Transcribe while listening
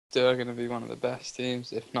They're going to be one of the best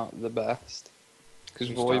teams, if not the best. Because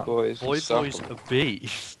Boy Boys are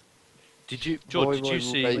beast. Did you, Jord, did you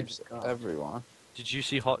see everyone? Did you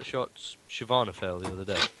see Hot Shots Shyvana fail the other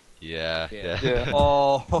day? Yeah.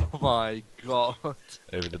 Oh my god.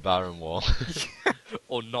 Over the Baron wall.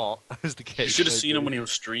 Or not, as the case. You should have seen him when he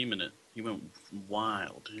was streaming it. He went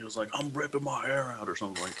wild. He was like, "I'm ripping my hair out" or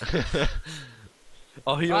something like that.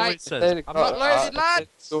 Oh, he always says, I'm not loaded, lad!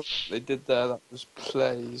 They did that was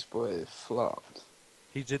plays, but it flopped.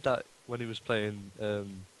 He did that when he was playing,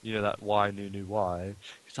 you know, that Why New Why.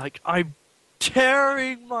 He's like, I'm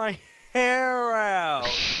tearing my hair out!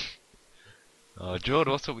 Oh, Jord,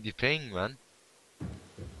 what's up with your ping, man?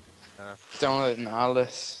 Downloading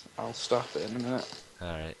Alice. I'll stop it in a minute.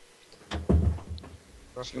 Alright.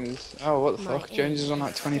 Oh, what the fuck? Jonesy is on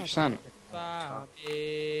like 20%.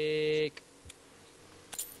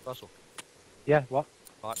 Russell. Yeah, what?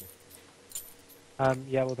 Fight me.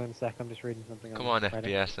 Yeah, we'll do in a sec. I'm just reading something. Come on,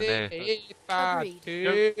 FPS, I know.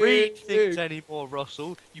 Don't read things anymore,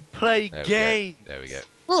 Russell. You play games. There we go.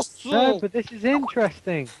 No, but this is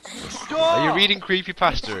interesting. Are you reading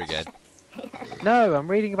creepypasta again? No, I'm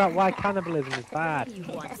reading about why cannibalism is bad.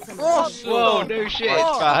 Whoa, no shit,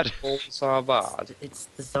 it's bad. Cannibals are bad. It's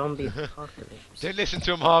the zombie apocalypse. Don't listen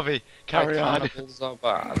to him, Harvey. Carry on. Cannibals are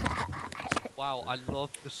bad. Wow, I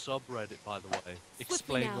love the subreddit, by the way.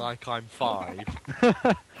 Explain like I'm 5.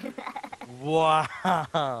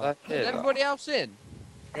 Wow. Is everybody else in?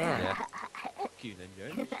 Yeah. Fuck you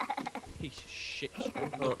then, Jones. Piece of shit.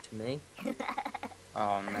 Don't talk to me.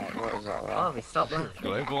 Oh mate, what is that? Harvey, stop laughing.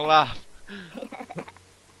 Global laugh.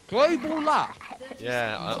 Global laugh?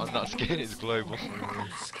 Yeah, on that skin it's global.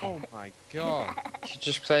 Oh my god. You should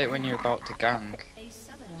just play it when you're about to gang.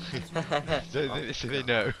 So they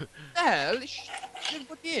know. Hell, it's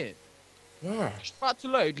everybody in. Yeah. It's about to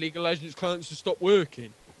load League of Legends clients to stop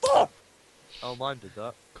working. Fuck! Oh, mine did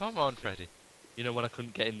that. Come on, Freddie. You know when I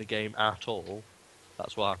couldn't get in the game at all?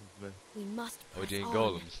 That's what happened to me. We must Are we doing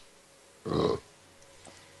golems?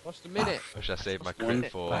 What's the minute? Or should I save my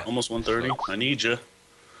crit for... Almost 1:30. I need you.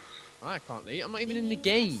 I can't leave. I'm not even in the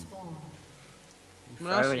game.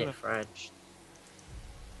 Throwing it, Fred.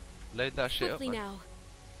 Load that shit up, man. now.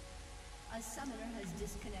 A summoner has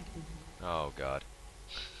disconnected. Oh god.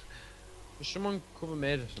 Does someone cover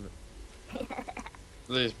mid or something?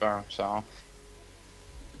 Lose bar, so.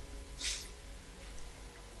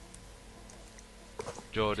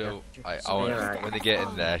 Jordo, I want, when they get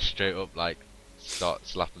in there, straight up, like, start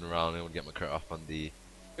slapping around and get my crit off on the...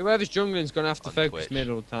 Whoever's jungling's gonna have to On focus Twitch. mid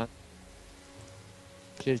all the time.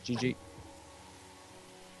 Cheers, GG.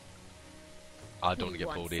 I don't want to get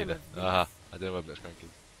pulled either. I don't know whether that's cranky.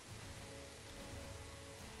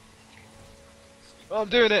 Oh, I'm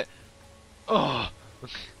doing it! Oh!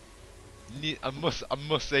 I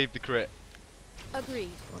must save the crit.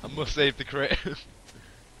 Agreed. I must save the crit.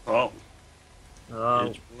 Oh, Oh,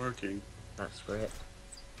 it's working. that's great.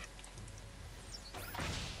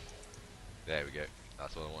 There we go.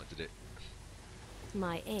 That's what I wanted to do.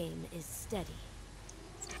 My aim is steady.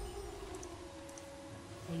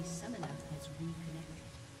 A summoner has reconnected.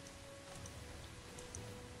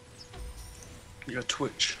 You got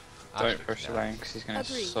Twitch. Don't push the lane because he's gonna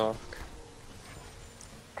Agreed. suck.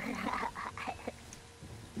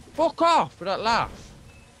 Fuck off with that laugh.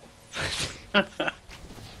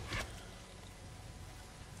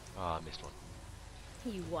 Oh, I missed one.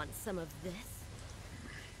 You want some of this?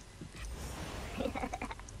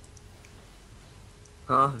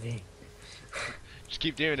 Harvey. Just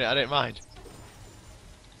keep doing it, I don't mind.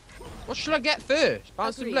 What should I get first?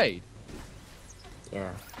 Bouncing Agreed. blade?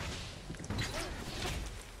 Yeah.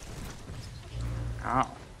 Ow.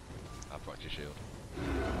 I've got your shield. Oh,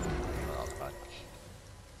 that was bad.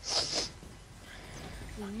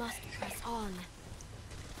 We must press on.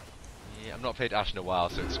 Yeah, I've not played Ashe in a while,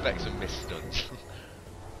 so expect some missed stuns.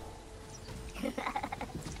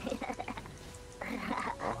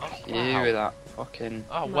 You with that fucking.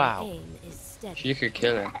 Oh, My wow. aim is steady. If you could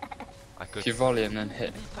kill him, I could. if you volley him then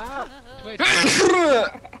hit. Wait.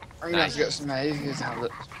 I'm gonna have to get some A's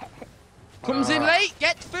tablets. Comes in late,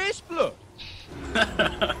 get first blood.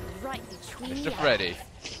 Right between Mr. the Freddie.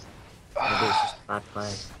 Maybe it's just a bad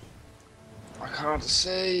play. I can't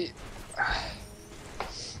see.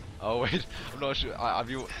 Oh wait, I'm not sure. I'm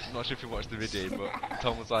not sure if you watched the video, but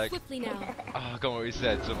Tom was like, Swiftly now. oh, I can't remember what he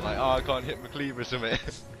said. So I'm like, oh, I can't hit my cleaver or something.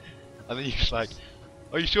 And then he's like,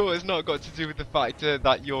 are you sure it's not got to do with the fact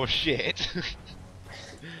that you're shit?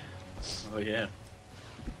 Oh yeah.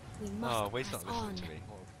 We must Oh, wait's not press listening on. to me.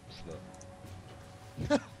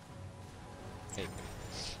 Oh, slut. Hey,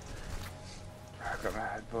 I've got my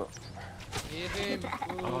head booked. Give him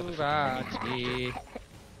Oh, the Bugatti.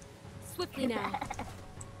 Swiftly now.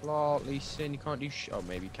 Lol, Sin, you can't do shit. Oh,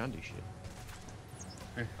 maybe you can do shit.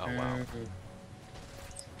 Oh wow.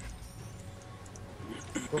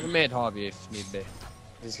 Cover mid, Harvey, if need be.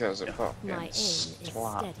 These guys are fucking My aim is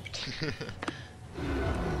slapped. steady.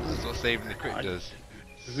 That's what saving the crit does.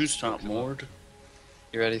 Who's top moored?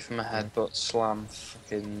 You ready for my headbutt slam?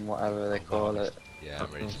 Fucking whatever they call it. Yeah,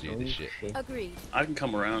 I'm ready to do this shit. Agreed. I can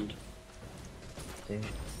come around. Dude,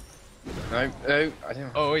 No, I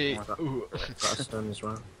didn't. Oh yeah. my God. Ooh. got a stun as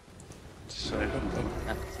well. So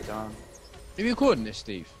connected on. Are you recording this,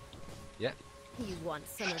 Steve? You want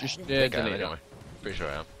some of Just this? Okay, delete anyway. that. Pretty sure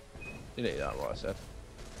I am. Delete that, what I said.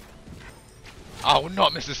 I will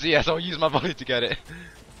not miss the CS. I'll use my volley to get it.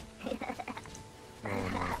 Oh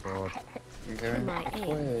my god. I'm going My aim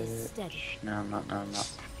is quick. steady. No, I'm not. No, I'm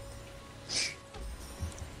not.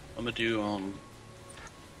 I'm gonna do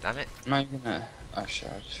Damn it. Am I gonna?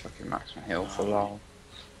 Actually, I'll just fucking max my heal for lol.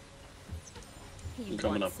 You I'm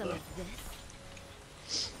coming want up, some though. of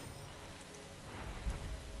this?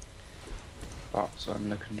 Bots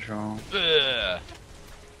under control. Ugh.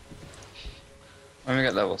 When we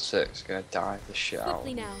get level 6, gonna dive the shit out.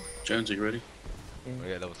 Swiftly now. Jonesy, you ready? When I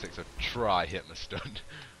get level 6, I'll try hit my stun.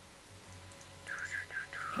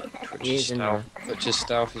 Twitch's Using stealth. Twitch's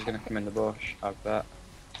stealth is gonna come in the bush, I bet.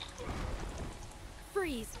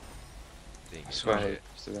 Freeze. Think I swear shit.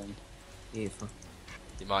 it's the win. Beautiful.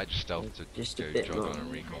 He might just stealth to Just a go bit jog more. on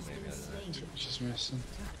and recall maybe, I don't know. Twitch is missing.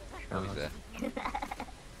 Oh, he's there.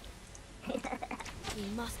 We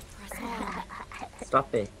must press on.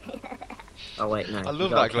 Stop it. Oh wait, no. I he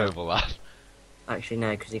love got a that kill. global laugh. Actually,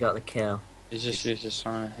 no, because he got the kill. He's just used his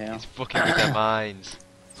son heal. He's fucking with their minds.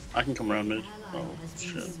 I can come around mid. Oh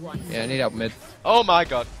shit. You want Yeah, I need help mid. Oh my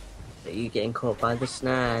god. But you getting caught by the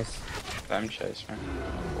snares. Them chase me.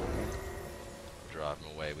 Drive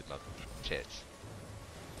him away with my tits.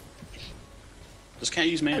 Just can't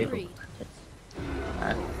use mana. Agreed.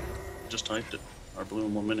 Just typed it. Our blue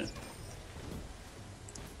in 1 minute.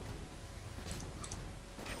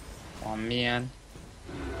 Oh man.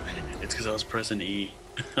 It's because I was pressing E.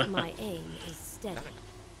 My aim is steady.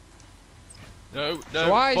 No, no. So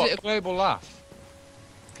why is it a global laugh?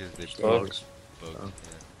 Because they've Bugs. bugged. Oh. Yeah.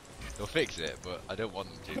 They'll fix it, but I don't want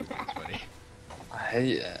them to. It's funny. I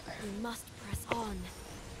hate it. We must press on.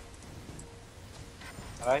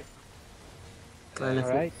 Alright. Kind of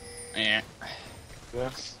Alright. Yeah.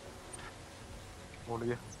 Yes. What are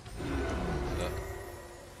you?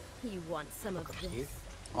 You want some of this?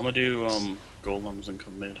 I'm gonna do golems and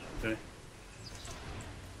come mid. Okay.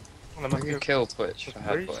 I could kill Twitch if I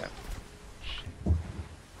had Freeze. bullet.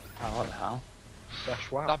 Oh, what the hell?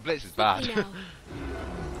 Dash wow. That blitz is bad. Swiftly now.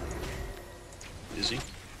 Is he?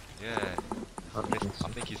 Yeah. I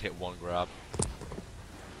think he's hit one grab.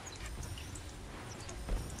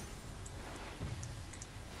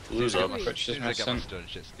 Blue's up. Agreed. Twitch As is soon as I get my missing. stun,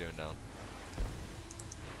 shit's going down.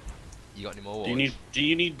 You got any more? Do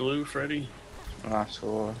you need blue, Freddie? Last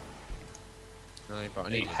war. No, but I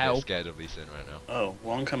I'm need a bit help. scared of Lee Sin right now. Oh,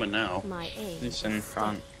 well I'm coming now. My aim Listen, is steady.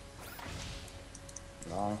 can't.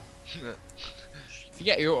 No. If you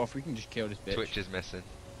get your ult off, we can just kill this bitch. Twitch is missing.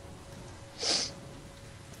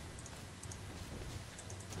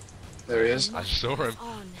 There he is. We I must saw press him.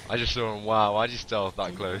 on. I just saw him. Wow, I just stealth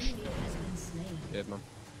that close. Enemy has been slain. Good man.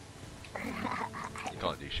 You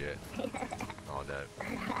can't do shit. Oh no.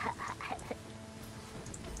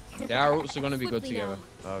 Yeah, our ults are gonna be good Swiftly together.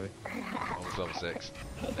 Harvey. Almost level 6.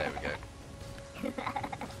 There we go.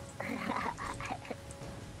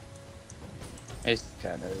 He's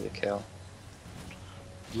getting over the kill.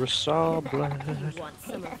 Resable. You want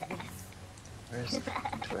some of this? Where's the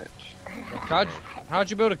fucking Twitch? How'd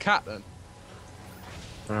you build a cat then?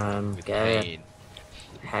 With Get a pain.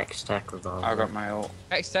 hex tech revolver. I got my ult.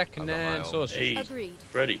 X tech and I got my then ult. sorcery. Hey, Agreed.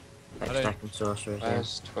 Freddie. Hex I don't- tech and sorcerer. Yeah.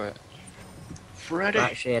 Where's Twitch? Freddie.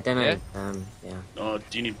 Actually, I don't know. Yeah? Yeah.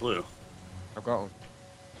 Do you need blue? I've got one.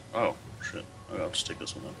 Oh, shit. Okay, I'll just take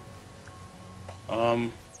this one then.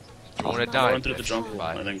 Do you want to I'll die? run through the Twitch? jungle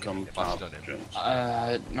Bye. and then come If I top. stun him. Jones.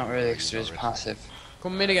 Not really, because it's passive.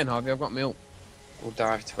 Come mid again, Harvey. I've got my ult. We'll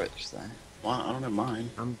dive Twitch then. Well, I don't have mine.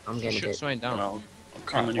 I'm You getting a should bit. swing down. Well, I'm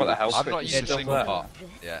coming What the anyway. hell? I've not Twitch used is a still single there. pot.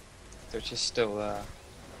 Yeah. Twitch is still there.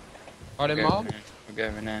 Got him, We're Marv? going in.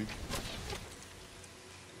 We're going in.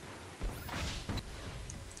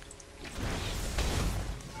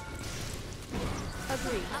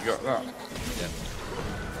 Agreed. You got that?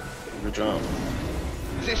 Good job.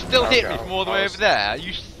 Does it still hit me Okay, from all the way over there? Are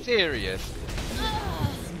you serious?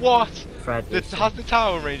 What? Fred. Has the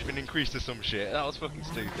tower range been increased to some shit? That was fucking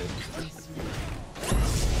stupid.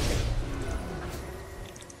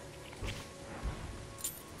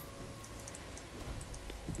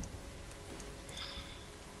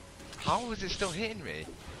 How was it still hitting me?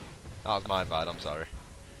 That was my bad, I'm sorry.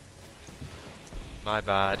 My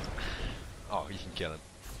bad. Oh, you can kill him.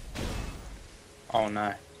 Oh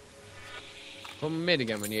no. Come mid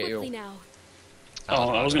again when you get Quickly your. now. Oh,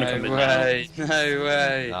 I was gonna No come in way. No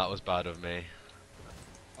way. That was bad of me.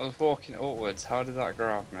 I was walking upwards. How did that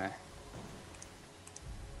grab me?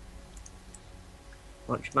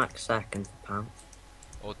 Watch max second for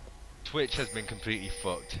Pam. Twitch has been completely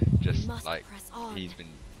fucked. Just Must like press on. he's been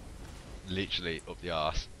literally up the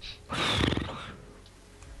arse.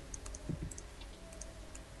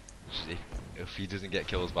 If he doesn't get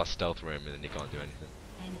kills by stealth room, then he can't do anything.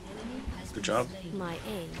 An enemy has Good been job. slain. My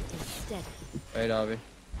aim is steady. Hey, Darby.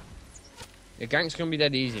 Your gank's gonna be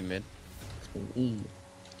dead easy, mid. E.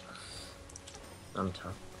 On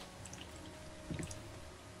top.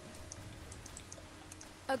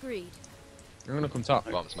 Agreed. I'm gonna come top.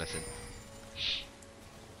 Bomb's missing.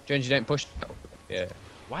 Jones, you don't push. Yeah.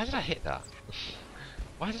 Why did I hit that?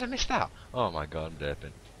 Why did I miss that? Oh my god, I'm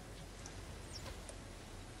derping.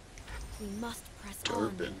 We must press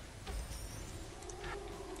on. Turpin.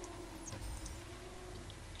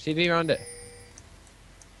 CV around it.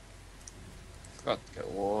 Got to get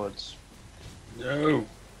wards. No.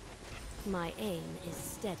 My aim is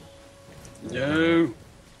steady. No.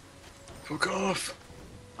 Fuck off.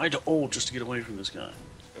 I had to ult just to get away from this guy.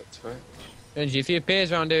 Got Twitch. Jones, if he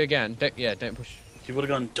appears around here again, don't push. He would have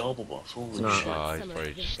gone double buff. Holy No. shit. Oh, he's Some of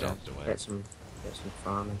probably this. just stopped away. Get some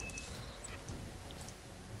farming.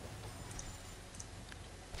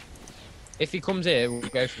 If he comes here, we'll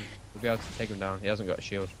go for. We'll be able to take him down. He hasn't got a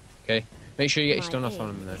shield. Okay. Make sure you get your stun off on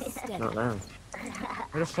him though. is steady. Not there.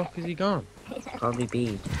 Where the fuck is he gone? Probably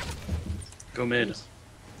bead. Go mid.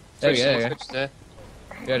 There we go. There we Twitch there.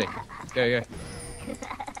 go. Go. Go.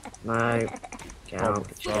 No. Get out.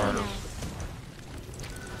 Get Quickly out. now.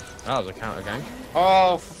 That was a counter gang.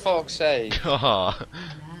 Oh, for fuck's sake. Oh, An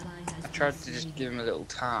ally has been Tried to slain. just give him a little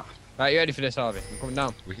tap. Right, you ready for this, Harvey? I'm coming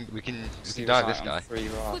down. we can See dive what's this like on guy. free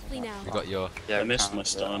roll. Quickly now. We got your. Yeah, I we missed can't my do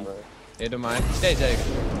stun. it. Yeah, don't mind. Stay there.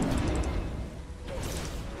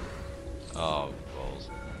 Oh balls.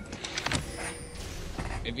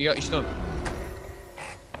 Have you got your stun?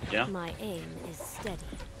 Yeah. My aim is steady.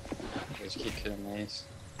 Just keep killing these.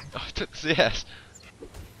 Oh, I took the CS.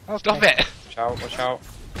 Stop it! Watch out, watch out.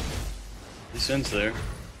 His Sin's there.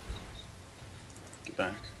 Get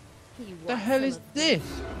back. You What the want hell some is of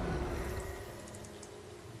this?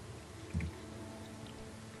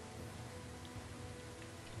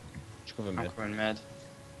 Just cover I'm mid. coming mid.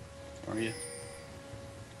 Are you?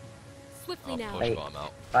 Swiftly I'll now. push Hey. bottom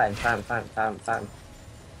out. Fight him.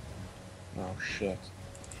 Oh shit.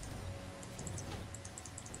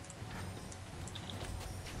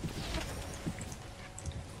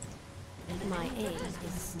 My aim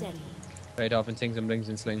is steady. Fade off and things and blings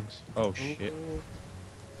and slings. Oh shit. Shit.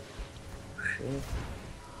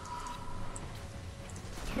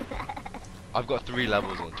 I've got 3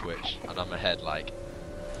 levels on Twitch, and I'm ahead like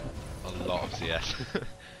a lot of CS.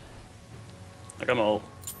 I got my ult.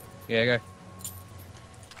 Yeah, go.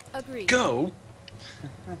 Agreed. Go!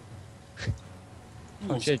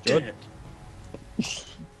 Oh shit, Jord. Dead.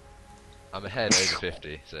 I'm ahead over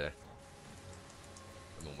 50, so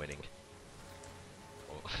I'm winning.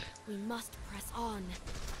 Oh. We must press on.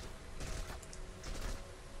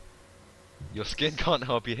 Your skin can't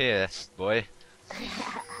help you here, boy.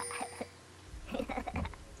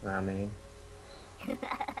 I mean,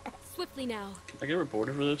 Swiftly now. Can I get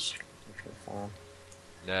reported for this? we should farm.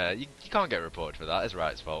 No, you can't get reported for that. It's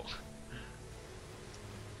Riot's fault.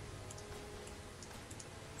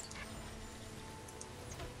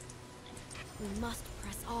 We must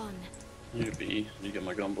press on. I need a B. I need to get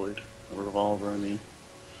my gunblade. A revolver, I mean.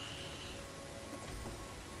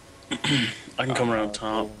 I can come around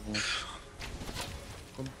top.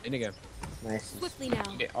 Come in again. Nice. Swiftly now.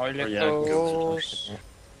 Get oily yeah, I can go close.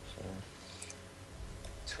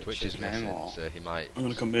 Twitch is missing, minimal. so he might. I'm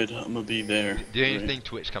gonna come mid. I'm gonna be there. The only Right. thing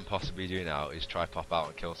Twitch can possibly do now is try pop out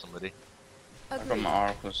and kill somebody. I've got Agreed. my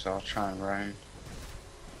oracle, so I'll try and roam.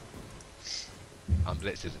 And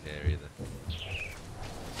Blitz isn't here either.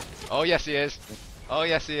 Oh yes he is. Oh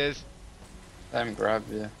yes he is. Let him grab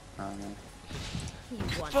you. Oh, no. You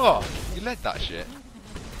want Fuck! You led that shit.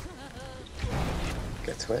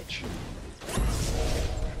 Get Twitch.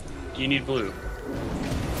 Do you need blue?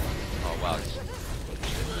 Oh wow.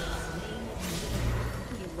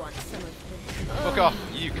 You want some of this? Fuck off,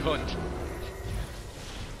 you cunt.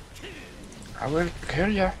 I will kill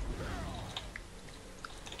you.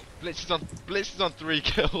 Blitz is on 3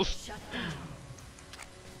 kills.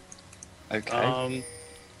 Okay.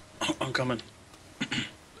 I'm coming.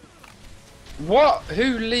 What?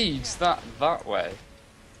 Who leads that way?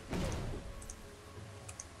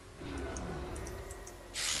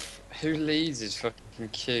 Who leads his fucking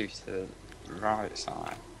Q to the right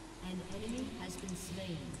side? An enemy has been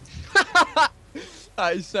slain.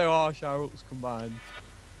 That is so harsh how ults combined.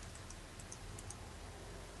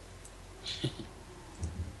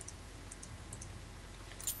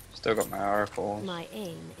 Still got my oracle. My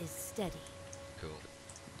aim is steady. Cool.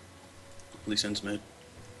 Lee Sin's mid.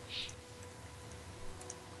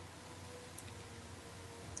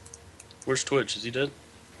 Where's Twitch? Is he dead?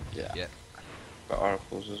 Yeah. Yeah. Got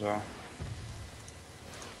oracles as well.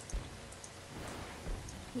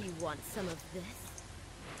 You want some of this?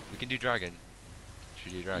 We can do dragon.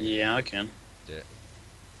 Should we do dragon? Yeah, I can. Do it.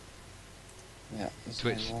 Yeah.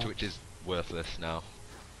 Twitch is worthless now.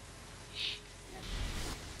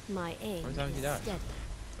 My aim Why don't you is die? steady.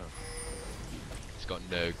 He's got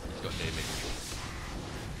no minions.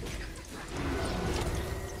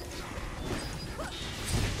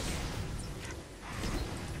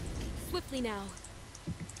 Swiftly now.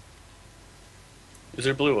 Is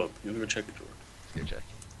there blue up? You wanna go check it, Jord? Let's go check.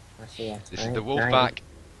 I see it. This is the wolf pack.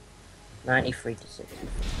 93 to 60.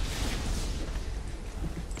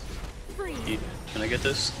 Free. Can I get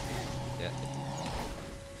this? Yeah.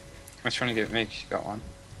 Which one to give it me? 'Cause you got one.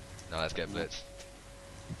 Now let's get blitz.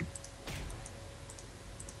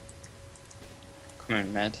 Come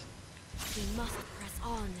in mid. We must press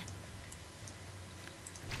on.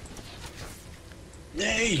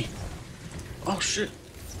 Nay! Oh shit!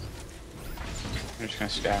 I'm just gonna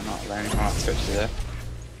scare him out there. I'll Twitch is there.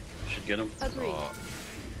 Should get him. Agreed. Oh.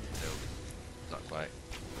 No. Not quite.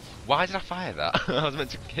 Why did I fire that? I was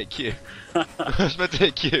meant to hit Q. I was meant to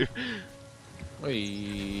hit Q.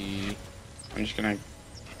 Wee. I'm just gonna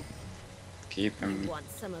keep him Want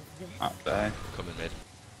some of this? up there. Coming mid.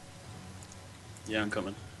 Yeah, I'm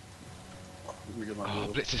coming. Let me get my Oh,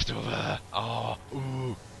 blue. blitz is still there. Oh,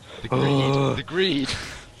 ooh. The greed. The greed.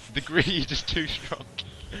 The greed is too strong.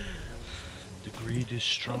 The greed is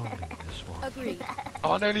strong in this one. Agreed.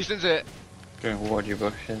 Oh no, Lee Sin's it. Gonna ward your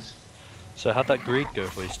bushes. So how'd that greed go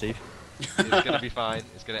for you, Steve? It's gonna be fine.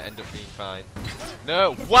 It's gonna end up being fine.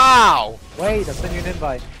 No! Wow! Wait, I'll send you an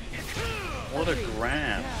invite. What a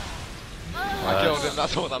grab! I killed him.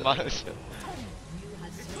 That's all that matters.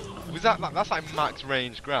 Was that's like max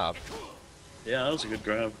range grab? Yeah, that was a good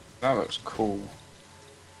grab. That looks cool.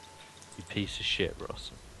 You piece of shit,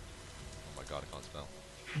 Ross. Oh my god, I can't spell.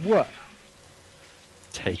 What?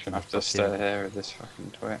 I'm Take gonna have to stay here with this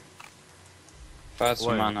fucking twit. If I had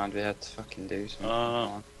some Wait. mana, I'd be able to fucking do something. Come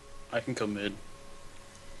on. I can come mid.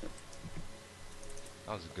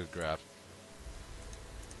 That was a good grab.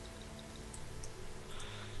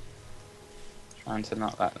 Trying to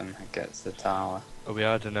not let them get to the tower. Are we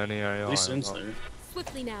adding any AI? Lee Sin's there.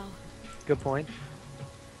 Swiftly now. Good point.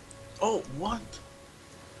 Oh, what?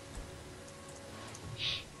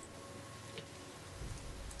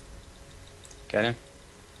 Get him.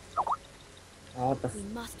 Oh, the We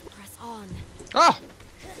must press on. Ah!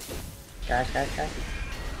 guys. That's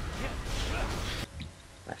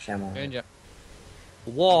Shamo. Jones, yeah.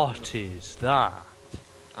 What is that?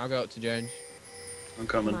 I'll go up to Jones. I'm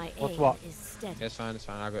coming. My What's aim what? is steady. Yeah, it's fine, it's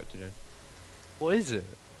fine. I'll go up to Jones. What is it?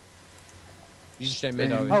 You just stay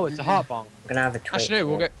mid, Oh, I'll Oh, it's a heart bomb. I'm gonna have a Twitch. Actually, no,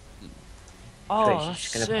 we'll get. Oh, Twitch that's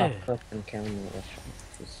is just sick. gonna pop up and kill me with this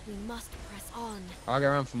one. We must press on. I'll go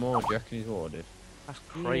around for more. Do you reckon he's warded? That's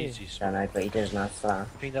crazy. I don't know, but he does not flat.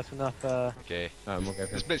 I think that's enough. Okay. We'll go for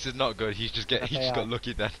This him. blitz is not good. He just FAI. got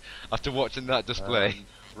lucky then. After watching that display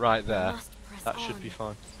right We there. must press That on. should be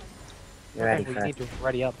fine. You ready we for need it? to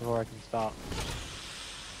ready up before I can start.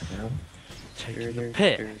 No? Taking the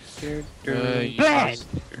piss. You Blast!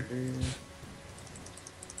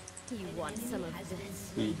 You want some of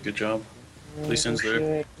this? Good job. Lee Sin's there.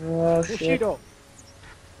 Shit. Oh Push shit. it up.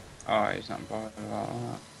 Oh, he's not bothered about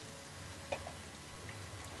that.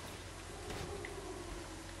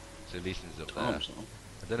 So Lee Sin's up Oh, there. so.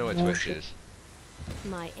 I don't know where Oh, Twitch shit. is.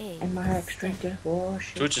 My aim. And my extractor. Oh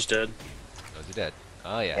shit. Twitch is dead. Oh, is he dead?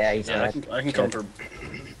 Oh yeah. Yeah, he's Yeah, I dead. can come for.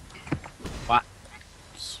 What?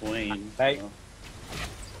 Swain. Hey.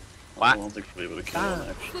 I don't think we'll be able to kill him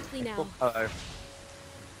actually. Swiftly now. Uh-oh.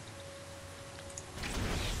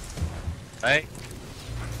 Hey.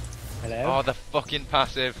 Hello? Oh, the fucking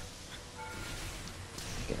passive.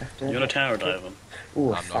 You want a tower dive him?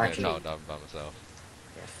 Ooh, I'm not going to faggy. tower down by myself.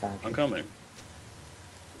 Yeah, faggy. I'm coming.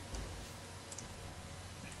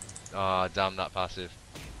 Ah, damn that passive.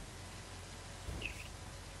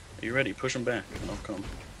 Are you ready? Push him back and I'll come.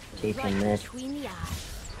 Keep Right him mid. between the eyes.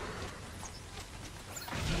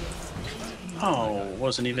 Oh,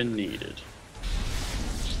 wasn't even needed.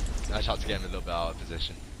 I just had to get him a little bit out of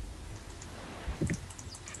position.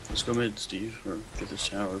 Let's go mid, Steve, or get this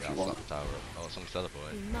tower if you I'll want. slap the tower up. Oh, someone's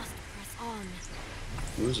teleporting. We must press on.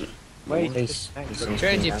 Who is it? Wait, He's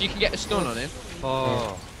Jonesy, if you can get a stun on him.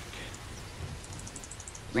 Oh.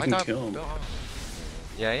 We can kill him.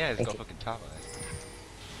 Yeah, he's got fucking tab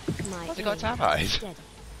eyes. My What's he got aim tab is eyes? steady.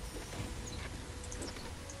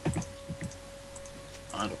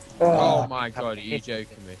 I don't know. Oh my god, are you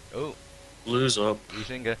joking me? Oh, Blue's up. you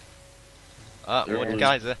finger. Ah, There what it is.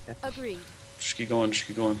 Geyser. Agreed. Just keep going, just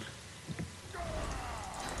keep going.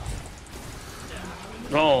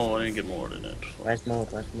 No, I didn't get more than it. Where's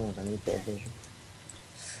Maud? Where's Maud? I need a bit of vision.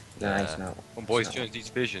 No, it's not. Come on, boys, It's not. Jones needs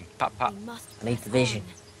vision. Pat, pat. We must I need press the vision.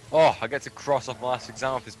 Oh, I get to cross off my last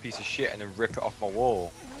exam off this piece of shit and then rip it off my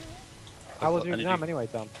wall. How was your I need exam to- anyway,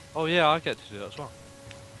 Tom? Oh yeah, I get to do that as well.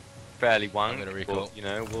 Fairly wank, gonna recall. but, you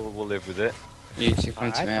know, we'll live with it. You two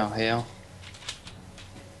come to me, I'll heal.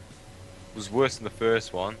 It was worse than the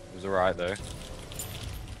first one. It was alright though.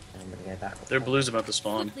 I'm gonna go back up. Their blue's about to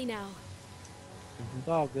spawn. Quickly now. It's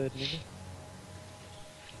all good, nigga.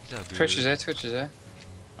 Twitch is there, Twitch is there.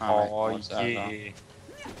 Oh, what's that about? yeah.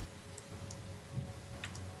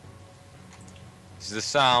 This is the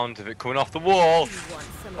sound of it coming off the wall. You want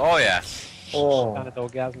some of Oh this? yes. Oh, Kind of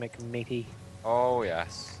orgasmic, matey. Oh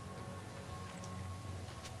yes.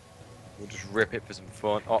 We'll just rip it for some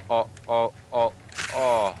fun. Oh.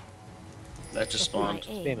 That just My spawned.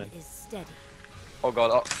 aim Demon. is steady. Oh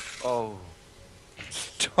god. Oh.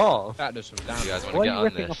 Tom. That does some You damage. guys want Why to are get you on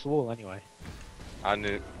ripping this? off the wall anyway? I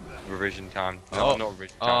knew revision time. Oh. No, not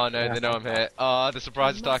revision Oh time. no, they know I'm here. Ah, the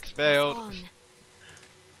surprise We attack must failed. press on.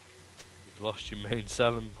 You've lost your main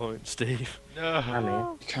selling point, Steve. No. I'm here.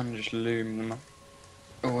 You can just loom them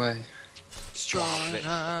away.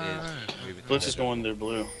 Blitz is going their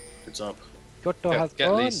blue. It's up. Goto has Get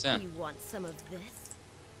fun. Lisa. You want some of this?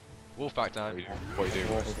 Wolf back down. What are you doing?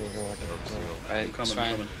 Ward, ward, ward, ward. Wait, I'm coming, it's I'm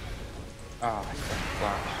fine. coming. Oh,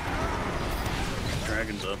 flash.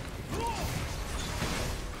 Dragon's up.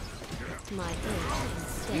 My aim is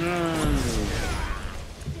steady.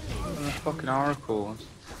 The fucking oracles.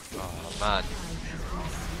 Oh man.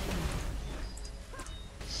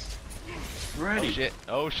 Ready.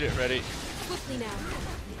 Oh shit, ready. Quickly now.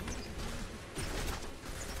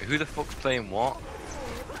 Who the fuck's playing what?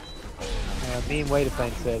 Me and Wade are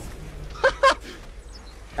playing Civ.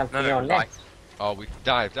 Come No, for no, your right. neck. Oh, we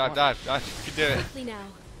dive. You can do it. Quickly now.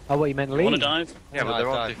 Oh, what, you meant You wanna leave? dive? Yeah, but they're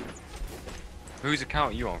on Dive. different. Whose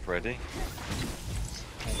account are you on, Freddie?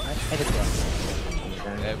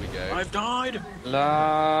 There we go. I've died!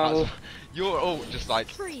 Lol. You're all just like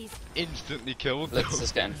Freeze. instantly killed. Let's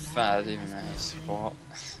just getting fed even though it's what?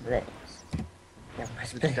 Blitz. Yeah,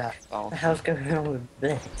 where's With Blitz? death What ball. the hell's going on with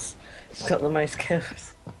Blitz? He's got the most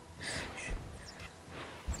kills.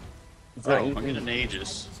 He's Oh, not I'm even, getting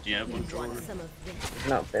Aegis. Do you have one, You want Jord? some of this? he's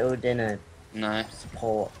not building a No.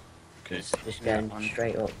 support. Okay. He's just going one.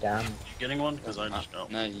 straight up down. You getting one? Because I just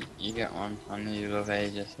don't. No, you get one. I know you love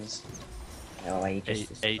Aegis. No, he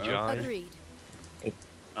just is. Agi. Agreed.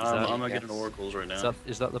 I'm gonna Yes. get an oracles right Is now.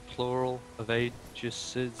 that the plural of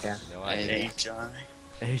Aegises? Yeah. No idea. Agi.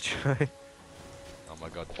 Agi. Oh my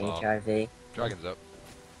god. Farm. HIV. Dragon's up.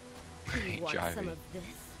 You want Javy. some of this?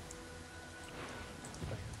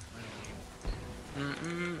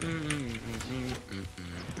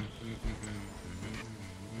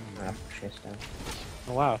 Ah, shit, down.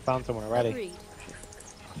 Oh wow, I found someone already. Agreed.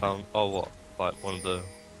 I found. Oh what? Like one of the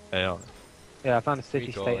AI. Yeah, I found a city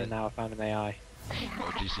Recall state it. and now I found an AI. Oh,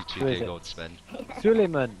 Who is GC2K it? gold spend.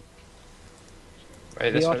 Suleiman!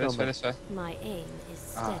 Wait, this The way, this way, Ottoman. this way. My aim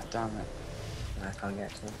is Ah, steady. damn it. I can't get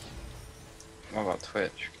to him. What about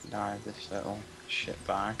Twitch? Die this little shit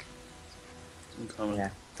bag. I'm coming. Yeah,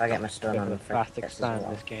 if I get my stun Go on for the the Fred fast gets as expand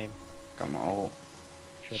well. this game. Got my ult.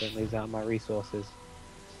 Sure don't lose out on my resources.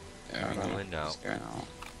 Yeah, I Going don't know now. what's going on.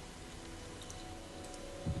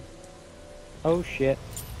 Oh shit.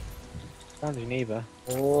 Found Geneva.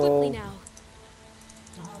 Quickly Oh, now.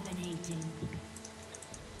 Dominating.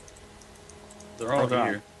 They're all Hold on.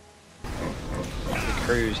 here. The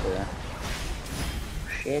crew's here.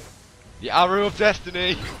 shit. The arrow of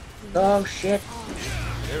destiny. Oh shit.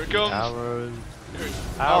 Here it comes. Arrow.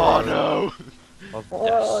 Oh no. Of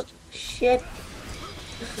Oh, death. shit.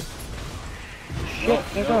 Shit,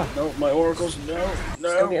 nigga! No, my oracles, no, Still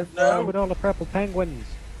no, getting Oh, no. with all the purple penguins.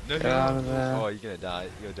 No, Get out of there. Oh, you're gonna die.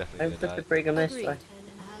 You're definitely Don't put gonna the die. brig this Agreed. way. An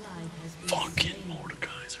ally has been Fucking slain.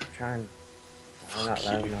 Mordekaiser. Try and. I'm not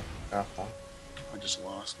Fuck low you. enough. Drop off. I just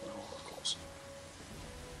lost my oracles.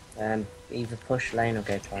 Either push lane or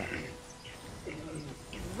go top.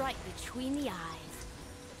 Right between the eyes.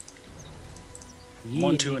 Yeah.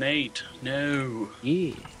 1, 2, and 8. No.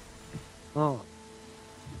 Yeah. Oh.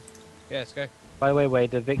 Yeah, let's go. By the way,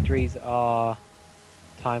 Wade, the victories are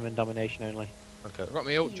time and domination only. Okay. I've got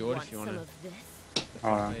my ult, Jord, if you some want of this? to.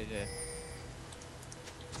 Alright.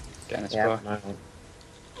 Getting this Yeah, boy. no.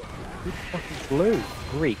 Who's fucking blue?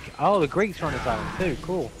 Greek. Oh, the Greeks are on this island too.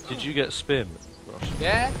 Cool. Did you get spin, Ross?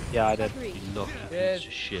 Yeah? Yeah, I did. Agreed. You lucky Yeah. piece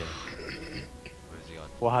of shit. Where's he on?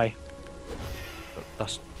 Why?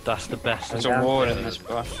 That's the best. There's thing- a ward in this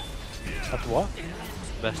bush. That's what?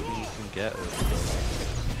 best thing you can get.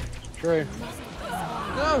 True.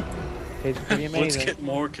 No! It's pretty Let's amazing. get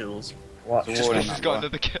more kills. What? There's a ward in He's that got bush.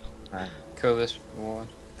 another kill. Kill this ward.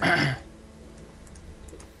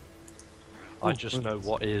 I just know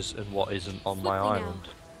what is and what isn't on my Swiftly now. island.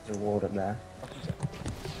 There's a ward up there.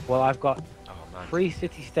 Well, I've got Oh man. 3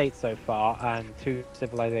 city-states so far and 2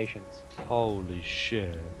 civilizations. Holy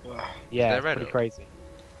shit. Yeah, there it's red pretty up? crazy.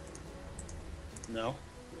 No.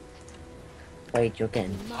 Wait, you're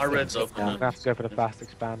getting. Our red's up. I'm gonna have to go for the fast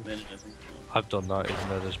expand. Minute, I think. I've done that even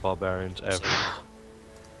though there's barbarians everywhere.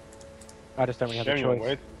 I just don't really have a Game me choice.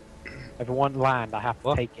 Wade. If I want land, I have to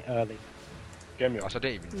What? take it early. Game me I didn't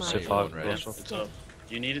even My see If one I- red. Yeah, Russell. it's up.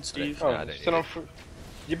 Do you need it, Steve? Oh, Yeah, I don't still need on free.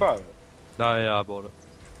 You bought it? No, yeah, I bought it.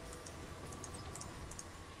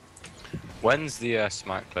 When's the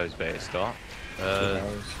Smite close beta start?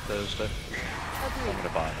 Thursday. I'm gonna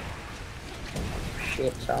buy it.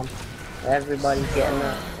 Shit, Tom. Everybody's getting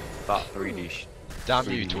that. That 3D. Damn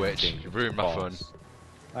you, Twitch. You ruined my fun.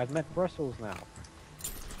 I've met Brussels now.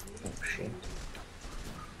 Oh shit.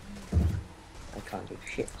 I can't do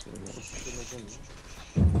shit anymore.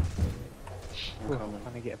 Ooh,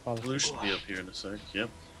 trying to get a positive. Blue should be up here in a sec. Yep.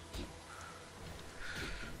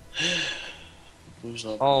 Blue's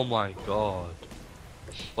up. Oh my god.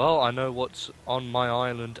 Well, I know what's on my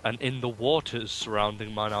island and in the waters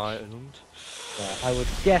surrounding my island. Yeah, I would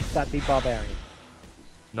guess that'd be barbarian.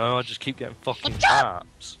 No, I just keep getting fucking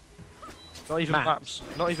maps. Not even Maps.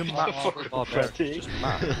 maps. Not even maps for fuck, barbarians, Freddie? just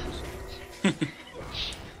maps.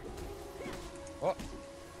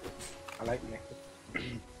 I like me.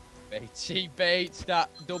 He baits that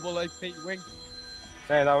double AP wing.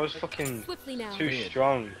 Hey, that was fucking Swiftly now. too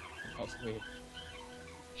strong. That's weird.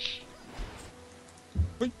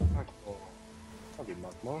 I'll be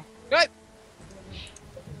mad more. Right.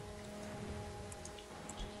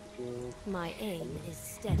 My aim is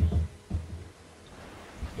steady.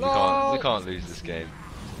 We can't lose this game.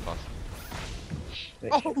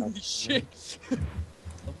 Holy shit! I'm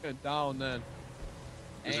going down then.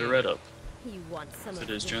 Is there red up? You want some If of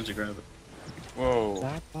it is, this? Jonesy, grab it. Whoa.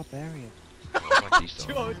 That barbarian. My teeth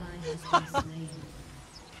on. Ally has been slain.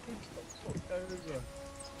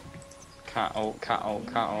 Cat ult, cat ult,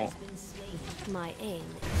 cat ult. Been slain. My aim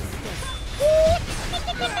is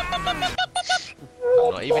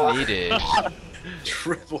Not even needed.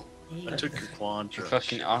 Triple. I took your quad You trush.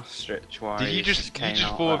 fucking ostrich warrior. Did you just came you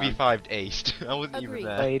just out 4v5'd aced? I wasn't Agreed. even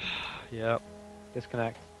there. Wade, Yep.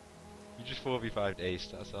 disconnect. You just 4v5'd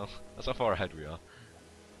aced, that's how far ahead we are.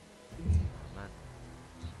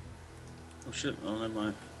 Oh shit, oh never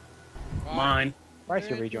mind. Mine. Bryce,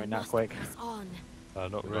 you rejoined that must quick. press on.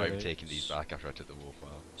 Not We're not even really. taking these back after I took the wolf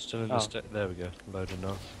out. Still in Oh. the state. There we go. Loading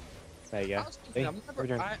now. There you go. That's the thing, See? I've never-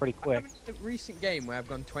 Rejoined I- pretty I quick. haven't had a recent game where I've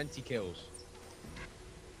gone 20 kills.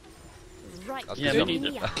 Right. That's Yeah, because we in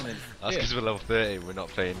need the it. eye. That's because we're level 30, we're not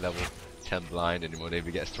playing level 10 blind anymore,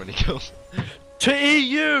 David gets 20 kills. To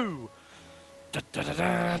EU!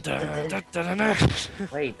 Da-da-da-da-da-da-da-da.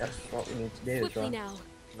 Wait, that's what we need to do as Swiftly well. now.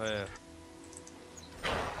 Oh, yeah.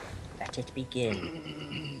 Let it begin. Do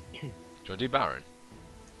you want to do Baron?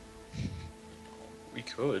 We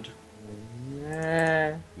could.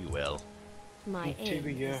 Nah. We will. My aim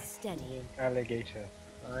Jberrybear. is steady. Alligator.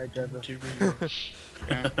 I don't know.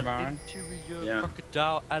 Baron. Yeah.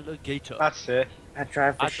 Crocodile alligator. That's it. I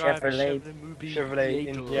drive for I drive a Chevrolet. movie Chevrolet.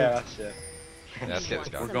 Aviator. Yeah, that's it. Yeah, let's get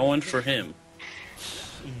this We're guy. going for him.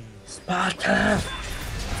 Sparta!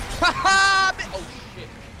 Oh shit!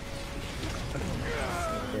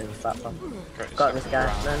 There's a fat one. Got this guy.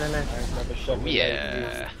 No, no, no. Have a Chevrolet.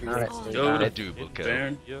 Yeah. Now let's do Go that. to A double kill.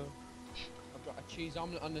 Baron. Yeah. I've got a cheese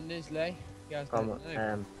omelette on the Nisley. You guys Come don't know.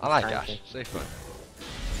 on, I like thank Ash, you. safe fun.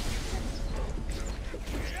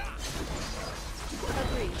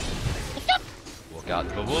 Agreed. Walk out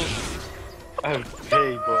the bubbles.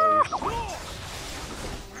 Okay, boys.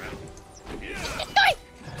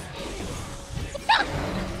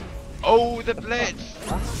 Oh, the blitz!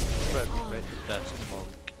 Freddie, best monk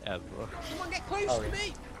ever. Someone get close Sorry. to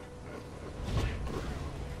me!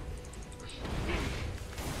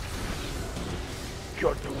 You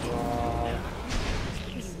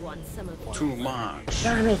want want some of Too much.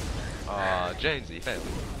 Damn it! Ah, Jonesy, failed.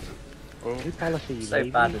 New policy, So baby.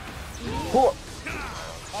 bad.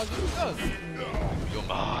 You're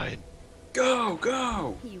mine. Go,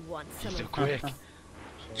 go! You want He's some so of quick.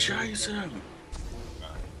 Chase him!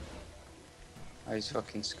 Oh, he's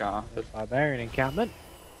fucking scarfed. Barbarian encampment.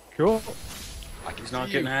 Cool. I can He's not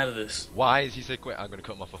see getting you. out of this. Why is he so quick? I'm gonna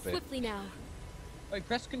cut him off a bit. Swiftly now. Wait,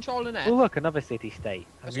 press control and F. Oh look, another city-state.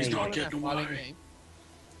 Press He's control not and F getting while in away. game.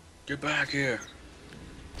 Get back here.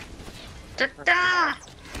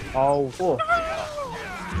 Oh,